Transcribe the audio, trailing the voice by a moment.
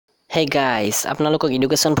Hey guys, আপোনালোকক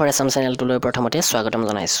education for Assam চেনেলটোলৈ প্ৰথমতে স্বাগতম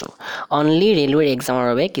জনাইছো। অনলি ৰেলৱে এক্সামৰ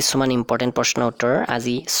বাবে কিছুমান ইম্পৰ্টেণ্ট প্ৰশ্ন উত্তৰ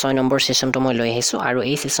আজি 6 নম্বৰ সেশনটো মই লৈ আহিছো আৰু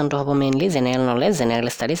এই সেশনটো হ'ব mainly general knowledge, general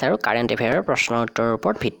studies আৰু কাৰেণ্ট এফেয়াৰৰ প্ৰশ্ন উত্তৰৰ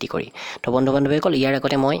ওপৰত ভিত্তি কৰি। তো বন্ধু-বান্ধৱীসকল ইয়াৰ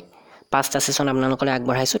আগতে মই 5টা সেশন আপোনালোকলৈ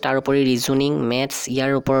আগবঢ়াইছো, তাৰ উপৰি ৰিজনিং, মেথছ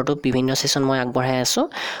ইয়াৰ ওপৰতো বিভিন্ন সেশন মই আগবঢ়াই আছো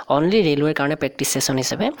অনলি ৰেলৱেৰ কাৰণে প্ৰেক্টিছ সেশন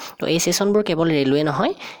হিচাপে। তো এই সেশনবোৰ কেৱল ৰেলৱে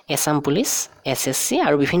নহয়, আসাম পুলিচ, এছএছসি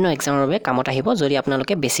আৰু বিভিন্ন এক্সামৰ বাবে কামত আহিব যদি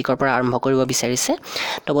আপোনালোকে বেসিকৰ পৰা আৰম্ভ কৰিব বিচাৰিছে।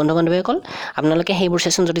 তো বন্ধু-বান্ধৱীসকল আপোনালোকে সেইবোৰ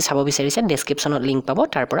সেশন যদি চাব বিচাৰিছে ডেসক্ৰিপচনত লিংক পাব,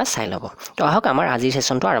 তাৰ পৰা চাই ল'ব। তো আহক আমাৰ আজিৰ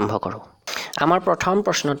সেশনটো আৰম্ভ কৰোঁ। আমাৰ প্ৰথম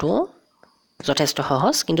প্ৰশ্নটো যথেষ্ট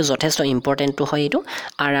সহজ কিন্তু যথেষ্ট ইম্পৰ্টেণ্টটো হয় এইটো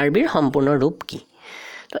আৰআৰবিৰ সম্পূৰ্ণ ৰূপ কি।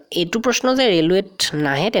 তো এইটো প্ৰশ্ন যে ৰেলৱেত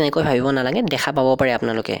নাহে তেনেকৈ ভাবিব নালাগে, দেখা পাব পাৰে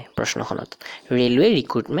আপোনালোকে প্ৰশ্নখনত ৰেলৱে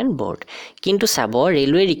ৰিক্ৰুটমেণ্ট বৰ্ড। কিন্তু চাব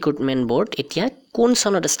ৰেলৱে ৰিক্ৰুটমেণ্ট বৰ্ড এতিয়া কোন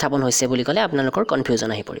চনত স্থাপন হৈছে বুলি ক'লে আপোনালোকৰ কনফিউজন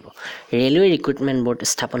আহি পৰিব। ৰেলৱে ৰিক্ৰুটমেণ্ট বৰ্ড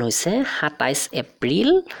স্থাপন হৈছে 27 এপ্ৰিল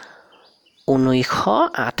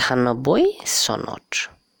 1998 চনত।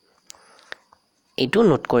 এইটো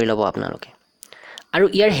নোট কৰি ল'ব আপোনালোকে। আৰু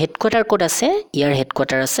ইয়াৰ হেডকোৱাৰ্টাৰ ক'ত আছে? ইয়াৰ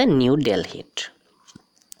হেডকোৱাৰ্টাৰ আছে নিউ দিল্লীত।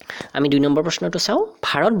 আমি 2 নম্বৰ প্ৰশ্নটো চাওঁ।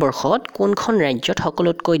 ভাৰতবৰ্ষত কোনখন ৰাজ্যত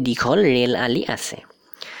সকলোতকৈ দীঘল ৰেল আলি আছে?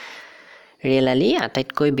 ৰেল আলি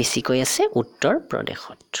আটাইতকৈ বেছিকৈ আছে উত্তৰ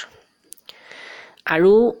প্ৰদেশত।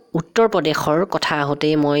 আৰু উত্তৰ প্ৰদেশৰ কথা আহোঁতে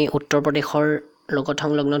মই উত্তৰ প্ৰদেশৰ লগত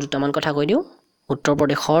সংলগ্ন দুটামান কথা কৈ দিওঁ। উত্তৰ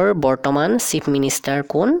প্ৰদেশৰ বৰ্তমান চিফ মিনিষ্টাৰ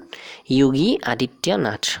কোন? যোগী আদিত্য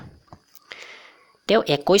নাথ। তেওঁ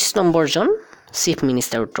 21 নম্বৰজন চিফ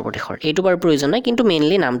মিনিষ্টাৰ উত্তৰ প্ৰদেশৰ। এইটো বাৰু প্ৰয়োজন নাই, কিন্তু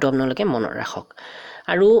মেইনলি নামটো আপোনালোকে মনত ৰাখক।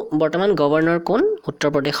 আৰু বৰ্তমান গভৰ্ণৰ কোন উত্তৰ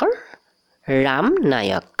প্ৰদেশৰ? ৰাম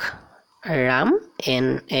নায়ক। ৰাম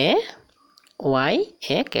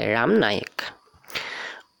NAYK, ৰাম নায়ক।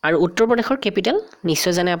 আৰু উত্তৰ প্ৰদেশৰ কেপিটেল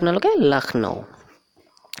নিশ্চয় জানে আপোনালোকে, লক্ষ্ণৌ।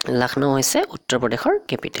 লক্ষ্ণৌ হৈছে উত্তৰ প্ৰদেশৰ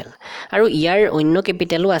কেপিটেল। আৰু ইয়াৰ অন্য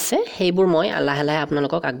কেপিটেলো আছে, সেইবোৰ মই লাহে লাহে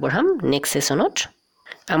আপোনালোকক আগবঢ়াম নেক্সট সেশনত।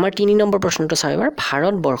 আমাৰ 3 নম্বৰ প্ৰশ্নটো চাওঁ এবাৰ।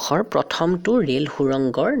 ভাৰতবৰ্ষৰ প্ৰথমটো ৰেল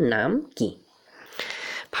সুৰংগৰ নাম কি?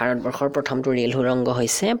 ভাৰতবৰ্ষৰ প্ৰথমটো ৰেল সুৰংগ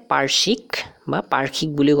হৈছে পাৰ্চিক বা পাৰ্ষিক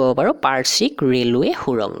বুলি ক'ব পাৰোঁ, পাৰ্চিক ৰেলৱে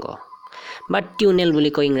সুৰংগ বা টিউনেল বুলি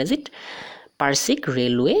কয় ইংৰাজীত, পাৰ্চিক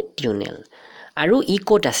ৰেলৱে টিউনেল। আৰু ই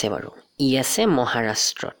ক'ত আছে বাৰু? ই আছে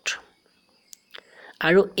মহাৰাষ্ট্ৰত।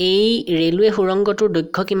 আৰু এই ৰেলৱে সুৰংগটোৰ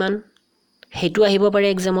দৈৰ্ঘ্য কিমান? সেইটো আহিব পাৰে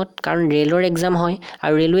এক্সামত, কাৰণ ৰেলৰ এক্সাম হয়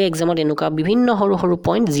আৰু ৰেলৱে এক্সামত এনেকুৱা বিভিন্ন সৰু সৰু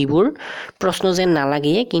পইণ্ট যিবোৰ প্ৰশ্ন যেন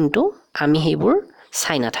নালাগে কিন্তু আমি সেইবোৰ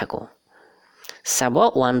চাই নাথাকোঁ। চাব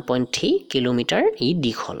 1.3 কিলোমিটাৰ ই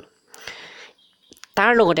দীঘল।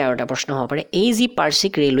 তাৰ লগতে আৰু এটা প্ৰশ্ন হ'ব পাৰে, এই যি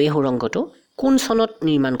পাৰ্চিক ৰেলৱে সুৰংগটো কোন চনত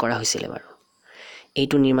নিৰ্মাণ কৰা হৈছিলে বাৰু?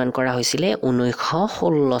 এইটো নিৰ্মাণ কৰা হৈছিলে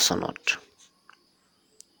 1916 চনত।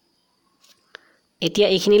 এতিয়া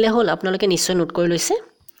এইখিনিলে হ'ল, আপোনালোকে নিশ্চয় নোট কৰি লৈছে।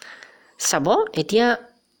 চাব এতিয়া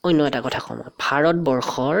অন্য এটা কথা কওঁ।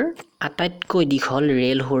 ভাৰতবৰ্ষৰ আটাইতকৈ দীঘল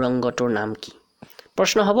ৰেল সুৰংগটোৰ নাম কি?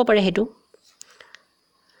 প্ৰশ্ন হ'ব পাৰে সেইটো।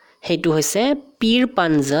 সেইটো হৈছে পীৰ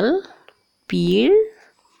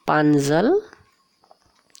পাঞ্জল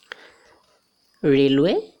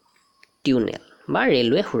ৰেলৱে টিউনেল বা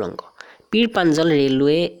ৰেলৱে সুৰংগ। পীৰ পাঞ্জল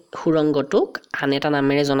ৰেলৱে সুৰংগটোক আন এটা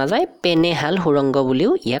নামেৰে জনা যায়, পেনেহাল সুৰংগ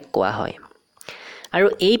বুলিও ইয়াক কোৱা হয়। আৰু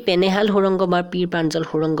এই পেনেহাল সুৰংগ বা পীৰ পাঞ্জল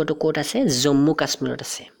সুৰংগটো ক'ত আছে? জম্মু কাশ্মীৰত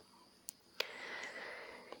আছে।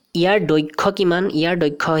 ইয়াৰ দৈৰ্ঘ্য কিমান? ইয়াৰ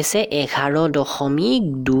দৈৰ্ঘ্য হৈছে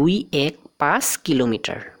 11.215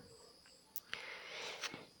 কিলোমিটাৰ।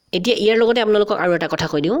 এতিয়া ইয়াৰ লগতে আপোনালোকক আৰু এটা কথা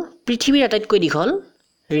কৈ দিওঁ, পৃথিৱীৰ আটাইতকৈ দীঘল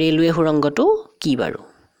ৰেলৱে সুৰংগটো কি বাৰু?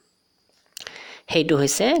 সেইটো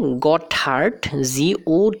হৈছে গথাৰ্ড,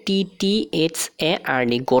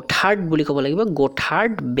 GOTTHARD, গথাৰ্ড বুলি ক'ব লাগিব,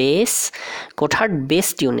 গথাৰ্ড বেছ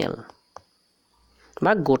টিউনেল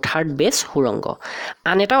বা গথাৰ্ড বেছ সুৰংগ।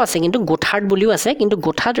 আন এটাও আছে কিন্তু গথাৰ্ড বুলিও আছে, কিন্তু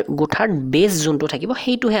গথাৰ্ড বেছ যোনটো থাকিব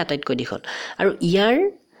সেইটোহে আটাইতকৈ দীঘল। আৰু ইয়াৰ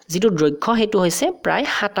যিটো দৈৰ্ঘ্য সেইটো হৈছে প্ৰায়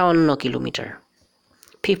 57 কিলোমিটাৰ,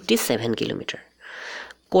 57 কিলোমিটাৰ।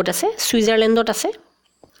 ক'ত আছে? ছুইজাৰলেণ্ডত আছে।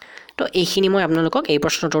 তো এইখিনি মই আপোনালোকক এই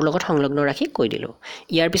প্ৰশ্নটোৰ লগত সংলগ্ন ৰাখি কৈ দিলোঁ।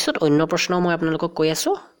 ইয়াৰ পিছত অন্য প্ৰশ্ন মই আপোনালোকক কৈ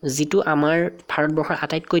আছোঁ, যিটো আমাৰ ভাৰতবৰ্ষৰ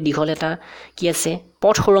আটাইতকৈ দীঘল এটা কি আছে?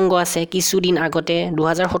 পথ সুৰংগ আছে। কিছুদিন আগতে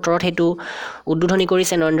 2017ত সেইটো উদ্বোধনী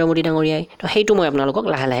কৰিছে নৰেন্দ্ৰ মোদী ডাঙৰীয়াই। তো সেইটো মই আপোনালোকক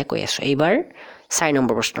লাহে লাহে কৈ আছোঁ। এইবাৰ 4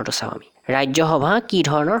 নম্বৰ প্ৰশ্নটো চাওঁ আমি। ৰাজ্যসভা কি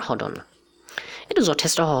ধৰণৰ সদন? এইটো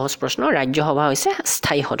যথেষ্ট সহজ প্ৰশ্ন। ৰাজ্যসভা হৈছে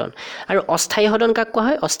স্থায়ী সদন। আৰু অস্থায়ী সদন কাক কোৱা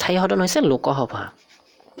হয়? অস্থায়ী সদন হৈছে লোকসভা।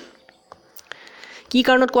 কি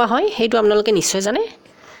কাৰণত কোৱা হয় সেইটো আপোনালোকে নিশ্চয় জানে,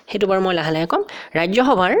 সেইটো বাৰু মই লাহে লাহে ক'ম।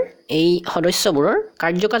 ৰাজ্যসভাৰ এই সদস্যবোৰৰ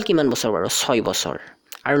কাৰ্যকাল কিমান বছৰ বাৰু? 6 বছৰ।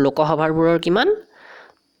 আৰু লোকসভাৰবোৰৰ কিমান?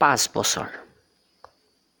 5 বছৰ।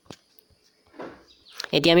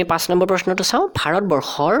 এতিয়া আমি 5 নম্বৰ প্ৰশ্নটো চাওঁ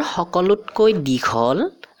ভাৰতবৰ্ষৰ সকলোতকৈ দীঘল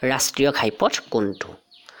ৰাষ্ট্ৰীয় ঘাইপথ কোনটো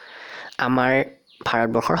আমাৰ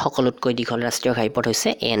ভাৰতবৰ্ষৰ সকলোতকৈ দীঘল ৰাষ্ট্ৰীয় ঘাইপথ হৈছে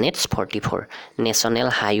NH44 নেশ্যনেল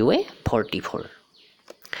হাইৱে 44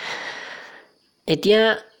 এতিয়া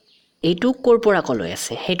এইটো ক'ৰ পৰা কলৈ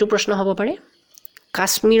আছে সেইটো প্ৰশ্ন হ'ব পাৰে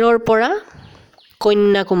কাশ্মীৰৰ পৰা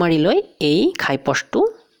কন্যাকুমাৰীলৈ এই ঘাইপথটো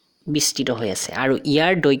বিস্তৃত হৈ আছে আৰু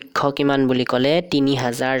ইয়াৰ দৈৰ্ঘ্য কিমান বুলি ক'লে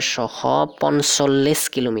 3645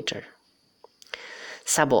 কিলোমিটাৰ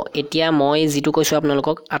চাব এতিয়া মই যেটো কৈছো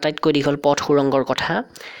আপোনালোকক আটাইতকৈ দীঘল পথ সুৰংগৰ কথা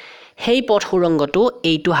সেই পথ সুৰংগটো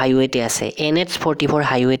এইটো হাইৱেতে আছে NH44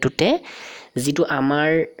 হাইৱেটোতে যেটো আমাৰ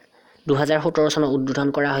 2017 চনত উদ্বোধন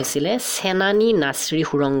কৰা হৈছিল সেনানী নাছৰী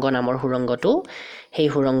সুৰংগ নামৰ সুৰংগটো সেই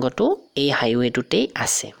সুৰংগটো এই হাইৱেটোতেই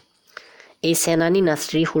আছে এই সেনানী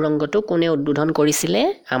নাছৰী সুৰংগটো কোনে উদ্বোধন কৰিছিল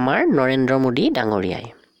আমাৰ নৰেন্দ্ৰ মোদী ডাঙৰীয়াই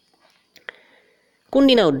কোন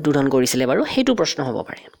দিনা উদ্বোধন কৰিছিল বাৰু হেতু প্ৰশ্ন হ'ব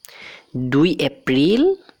পাৰে 2 এপ্ৰিল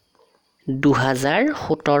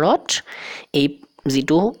 2017 ত এই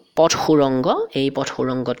যেটো পথ সুৰংগ এই পথ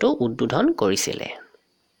সুৰংগটো উদ্বোধন কৰিছিল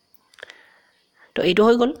তো এইটো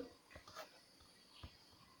হৈ গ'ল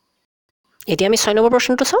এতিয়া আমি 6 নম্বৰ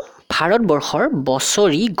প্ৰশ্নটো চাওঁ ভাৰতবৰ্ষৰ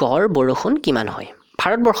বছৰি গড় বৰষুণ কিমান হয়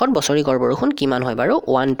ভাৰতবৰ্ষত বছৰি গড় বৰষুণ কিমান হয় বাৰু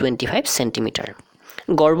 125 সেন্টিমিটাৰ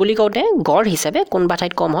গড় বুলি কওঁতে গড় হিচাপে কোনবা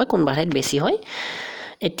ঠাইত কম হয় কোনবা ঠাইত বেছি হয়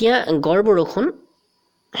এতিয়া গড় বৰষুণ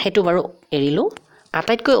হেতু বাৰু এৰিলো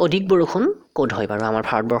আটাইতকৈ অধিক বৰষুণ ক'ত হয় বাৰু আমাৰ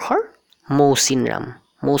ভাৰতবৰ্ষৰ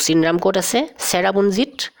মৌচিনৰাম ক'ত আছে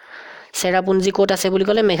চেৰাপুঞ্জি ক'ত আছে বুলি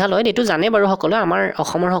ক'লে মেঘালয়ত এটো জানে বাৰু সকলো আমাৰ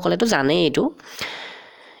অসমৰ সকলেটো জানে এটো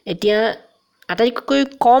এতিয়া আটাইতকৈ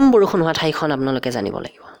কম বৰষুণ হোৱা ঠাইখন আপোনালোকে জানিব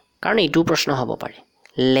লাগিব কাৰণ এইটো প্ৰশ্ন হ'ব পাৰে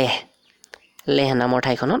লেহ নামৰ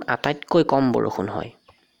ঠাইখনত আটাইতকৈ কম বৰষুণ হয়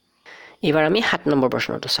এবাৰ আমি 7 নম্বৰ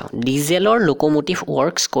প্ৰশ্নটো চাওঁ ডিজেলৰ লোকোমোটিভ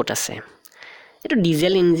ওয়াৰ্কস ক'ত আছে এটো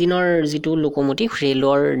ডিজেল ইঞ্জিনৰ যেটো লোকোমোটিভ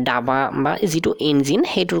ৰেলৰ ডাবা বা যেটো ইঞ্জিন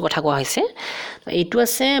হেতুৰ কথা কোৱা হৈছে এইটো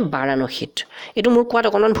আছে বাৰাণসীত এটো মোৰ কোৱাত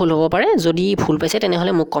অকনমান ভুল হ'ব পাৰে যদি ভুল পাইছে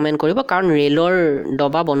তেনেহলে মোক কমেন্ট কৰিব কাৰণ ৰেলৰ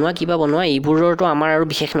ডবা বনোৱা কিবা বনোৱা এইবোৰৰটো আমাৰ আৰু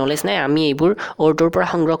বিশেষ নলেজ নাই আমি এইবোৰ অৰ্ডৰ পৰা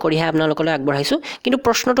সংগ্ৰহ কৰিহে আপোনালোকলৈ আগবঢ়াইছো কিন্তু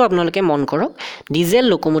প্ৰশ্নটো আপোনালোকে মন কৰক ডিজেল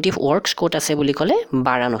লোকোমোটিভ ওয়াৰ্কস ক'ত আছে বুলি ক'লে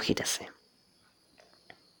বাৰাণসীত আছে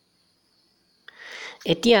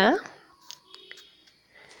এতিয়া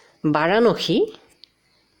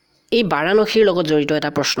বাৰাণসীৰ লগত জড়িত এটা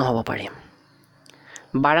প্ৰশ্ন হ'ব পাৰে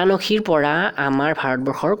বাৰাণসীৰ পৰা আমাৰ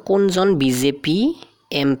ভাৰতবৰ্ষৰ কোনজন বিজেপি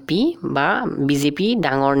এমপি বা বিজেপি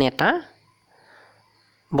ডাঙৰ নেতা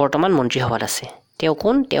বৰ্তমান মন্ত্ৰী সভাত আছে তেওঁ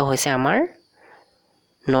কোন তেওঁ হৈছে আমাৰ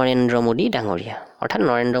নৰেন্দ্ৰ মোদী ডাঙৰীয়া অৰ্থাৎ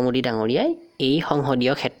নৰেন্দ্ৰ মোদী ডাঙৰীয়াই এই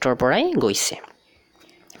সংসদীয় ক্ষেত্ৰৰ পৰাই গৈছে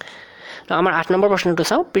তো আমাৰ 8 নম্বৰ প্ৰশ্নটো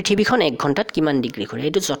চাওঁ পৃথিৱীখন 1 ঘণ্টাত কিমান ডিগ্ৰী ঘূৰে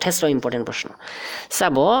এটো যথেষ্ট ইম্পৰ্টেন্ট প্ৰশ্ন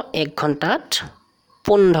চাব 1 ঘণ্টাত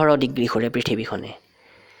 15 ডিগ্ৰী ঘূৰে পৃথিৱীখনে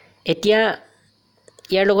এতিয়া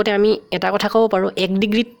ইয়াৰ লগতে আমি এটা কথা ক'ব পাৰো 1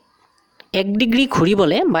 ডিগ্ৰী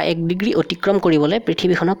ঘূৰিবলে বা 1 ডিগ্ৰী অতিক্ৰম কৰিবলৈ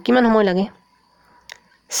পৃথিৱীখনক কিমান সময় লাগে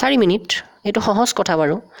 4 মিনিট এটো সহজ কথা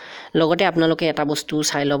বাৰু লগতে আপোনালোকে এটা বস্তু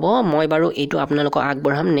চাই লব মই বাৰু এটো আপোনালোকক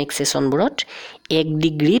আগবঢ়াম নেক্সট সেশনবোৰত 1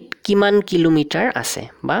 ডিগ্ৰীত কিমান কিলোমিটাৰ আছে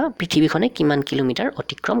বা পৃথিৱীখনে কিমান কিলোমিটাৰ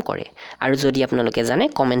অতিক্ৰম কৰে আৰু যদি আপোনালোকে জানে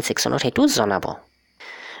কমেন্ট সেকশনত হেতু জনাব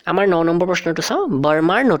আমাৰ 9 নম্বৰ প্ৰশ্নটো চাওঁ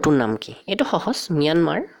বাৰ্মাৰ নতুন নাম কি এটো সহজ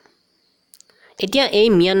মিয়ানমাৰ এতিয়া এই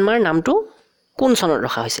মিয়ানমাৰ নামটো কোন চনত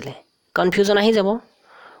ৰখা হৈছিল কনফিউজন আহি যাব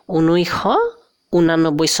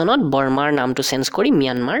 1989 চনত বাৰ্মাৰ নামটো চেঞ্জ কৰি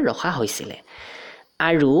মিয়ানমাৰ ৰখা হৈছিল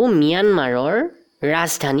আৰু মিয়ানমাৰৰ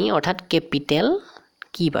ৰাজধানী অৰ্থাৎ কেপিটেল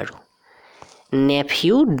কি বাৰু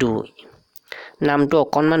নেফিউ ডু নামটো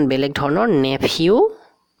অকনমান বেলেগ ধৰণৰ নেফিউ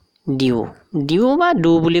ডিউ বা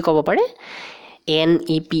ডু বুলি ক'ব পাৰে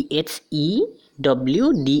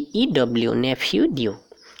NEPHEWDEW নেফিউ ডিউ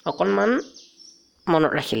অকনমান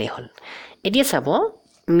মনত ৰাখিলে হ'ল এতিয়া চাব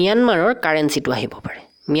মিয়ানমাৰৰ কাৰেন্সিটো আহিব পাৰে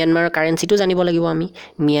মিয়ানমাৰৰ কাৰেন্সিটো জানিব লাগিব আমি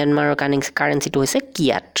মিয়ানমাৰৰ কাৰেন্সিটো হৈছে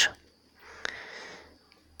কিয়াট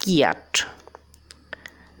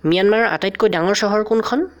মিয়ানমাৰৰ আটাইতকৈ ডাঙৰ চহৰ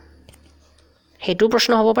কোনখন হেতু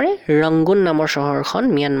প্ৰশ্ন হ'ব পাৰে ৰংগুন নামৰ চহৰখন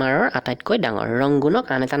মিয়ানমাৰৰ আটাইতকৈ ডাঙৰ ৰংগুনক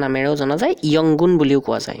আন এটা নামেৰেও জনা যায় ইয়ংগুন বুলিও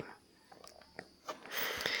কোৱা যায়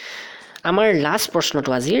আমাৰ লাষ্ট প্ৰশ্নটো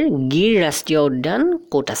আজিৰ গিৰ ৰাষ্ট্ৰীয় উদ্যান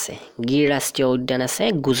ক'ত আছে গিৰ ৰাষ্ট্ৰীয় উদ্যান আছে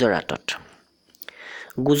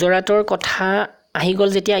গুজৰাটৰ কথা আহি গ'ল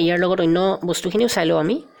যেতিয়া ইয়াৰ লগত অন্য বস্তুখিনিও চাই লও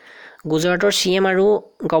আমি গুজৰাটৰ CM আৰু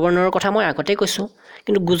গভৰ্ণৰৰ কথা মই আগতে কৈছো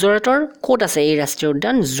কিন্তু গুজৰাটৰ ক'ত আছে এই ৰাষ্ট্ৰীয়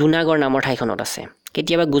উদ্যান জুনাগড় নামৰ ঠাইখনত আছে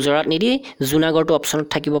কেতিয়াবা গুজৰাট নিদি জুনাগড়টো অপচনত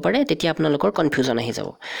থাকিব পাৰে তেতিয়া আপোনালোকৰ কনফিউজন আহি যাব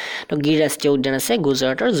তো গিৰ ৰাষ্ট্ৰীয় উদ্যান আছে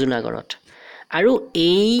গুজৰাটৰ জুনাগড়ত আৰু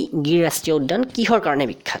এই গিৰ ৰাষ্ট্ৰীয় উদ্যান কিহৰ কাৰণে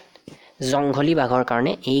বিখ্যাত জংঘলী বাঘৰ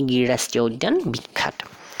কাৰণে এই গিৰ ৰাষ্ট্ৰীয় উদ্যান বিখ্যাত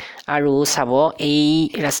আৰু চাব এই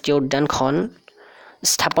ৰাষ্ট্ৰীয় উদ্যানখন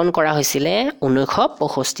স্থাপন কৰা হৈছিল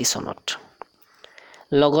 1965 চনত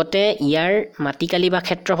লগতে ইয়াৰ মাটিকালি বা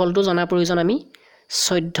ক্ষেত্ৰফলটো জনা প্ৰয়োজন আমি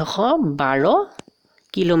 1412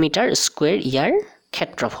 কিলোমিটাৰ স্কয়াৰ ইয়াৰ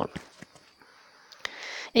ক্ষেত্ৰফল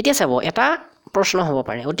এতিয়া চাব এটা প্ৰশ্ন হ'ব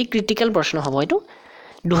পাৰে অতি ক্ৰিটিকেল প্ৰশ্ন হ'ব এটো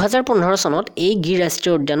 2015 চনত এই গিৰ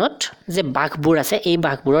ৰাষ্ট্ৰীয় উদ্যানত যে বাঘবোৰ আছে এই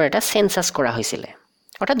বাঘবোৰৰ এটা সেন্সাস কৰা হৈছিল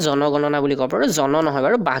অৰ্থাৎ জনগণনা বুলি ক'ব পাৰো জন নহয়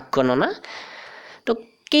বাৰু বাঘ গণনা তো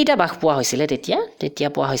কেইটা বাঘ পোৱা হৈছিল তেতিয়া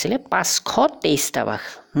পোৱা হৈছিল 523টা বাঘ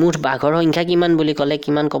মুঠ বাঘৰ সংখ্যা কিমান বুলি ক'লে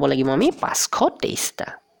কিমান ক'ব লাগিব আমি 523টা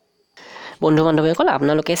বন্ধু বান্ধৱীসকল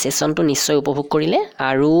আপোনালোকে সেশনটো নিশ্চয় উপভোগ কৰিলে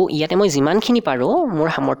আৰু ইয়াতে মই যিমানখিনি পাৰো মোৰ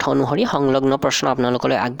সামৰ্থ্য অনুসৰি সংলগ্ন প্ৰশ্ন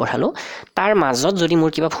আপোনালোকলৈ আগবঢ়ালো তাৰ মাজত যদি মোৰ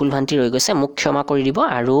কিবা ভুল ভ্ৰান্তি ৰৈ গৈছে মোক ক্ষমা কৰি দিব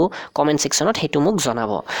আৰু কমেন্ট সেকশনত হেতু মোক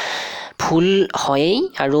জনাব ভুল হয়ই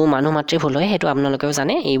আৰু মানুহ মাত্ৰে ভুল হয় হেতু আপোনালোকেও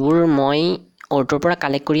জানে এইবোৰ মই অৰ্ডৰ পৰা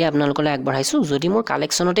কালেক্ট কৰি আপোনালোকলৈ আগবঢ়াইছো যদি মোৰ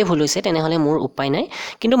কালেকচনতে ভুল হৈছে তেনেহলে মোৰ উপায় নাই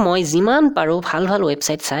কিন্তু মই যিমান পাৰো ভাল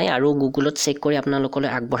ওয়েবসাইট চাই আৰু গুগলত চেক কৰি আপোনালোকলৈ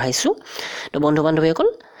আগবঢ়াইছো তো বন্ধু বান্ধৱীসকল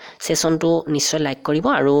সেশনটো নিশ্চয় লাইক কৰিব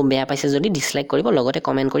আৰু বেয়া পাইছে যদি ডিসলাইক কৰিব লগতে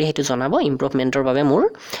কমেন্ট কৰি হেতু জনাব ইমপ্ৰুভমেন্টৰ বাবে মোৰ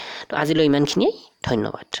তো আজিলৈ ইমানখিনিয়ে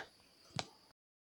ধন্যবাদ